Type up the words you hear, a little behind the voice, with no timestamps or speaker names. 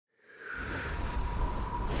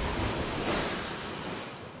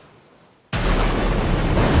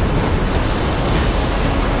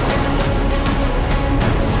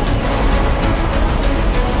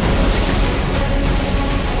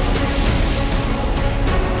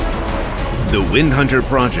The Wind Hunter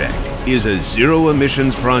project is a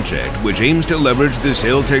zero-emissions project which aims to leverage the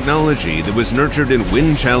sail technology that was nurtured in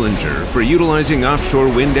Wind Challenger for utilizing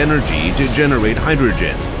offshore wind energy to generate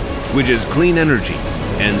hydrogen, which is clean energy,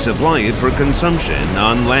 and supply it for consumption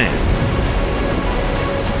on land.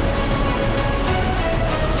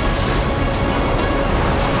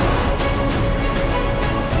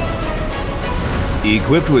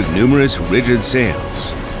 Equipped with numerous rigid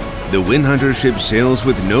sails, the Wind Hunter ship sails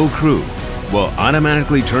with no crew while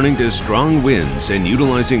automatically turning to strong winds and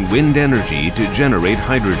utilizing wind energy to generate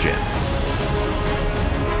hydrogen.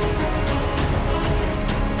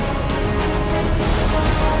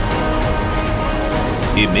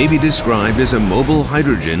 It may be described as a mobile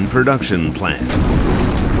hydrogen production plant.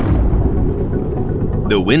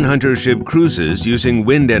 The Wind Hunter ship cruises using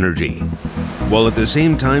wind energy, while at the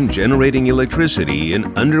same time generating electricity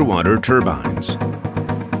in underwater turbines.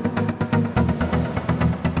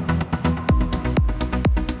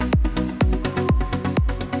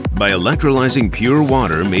 By electrolyzing pure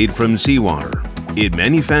water made from seawater, it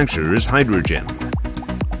manufactures hydrogen.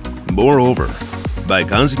 Moreover, by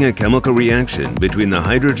causing a chemical reaction between the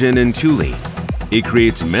hydrogen and toluene, it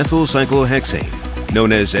creates methyl cyclohexane,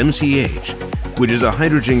 known as MCH, which is a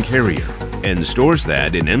hydrogen carrier, and stores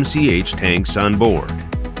that in MCH tanks on board.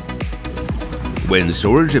 When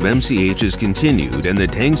storage of MCH is continued and the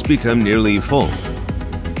tanks become nearly full,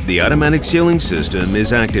 the automatic sailing system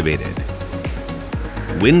is activated.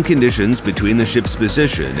 Wind conditions between the ship's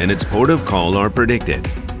position and its port of call are predicted,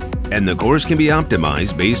 and the course can be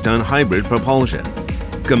optimized based on hybrid propulsion,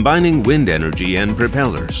 combining wind energy and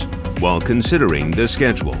propellers while considering the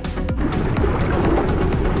schedule.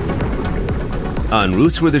 On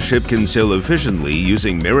routes where the ship can sail efficiently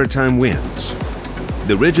using maritime winds,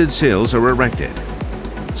 the rigid sails are erected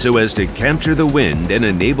so as to capture the wind and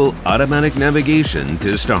enable automatic navigation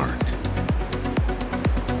to start.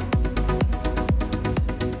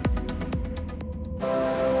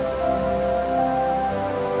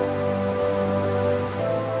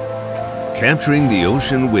 Capturing the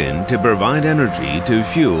ocean wind to provide energy to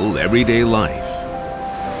fuel everyday life.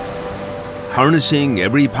 Harnessing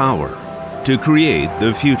every power to create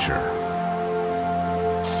the future.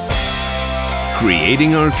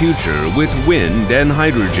 Creating our future with wind and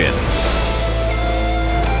hydrogen.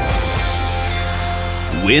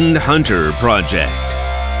 Wind Hunter Project.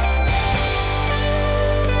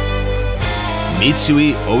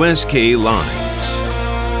 Mitsui OSK Line.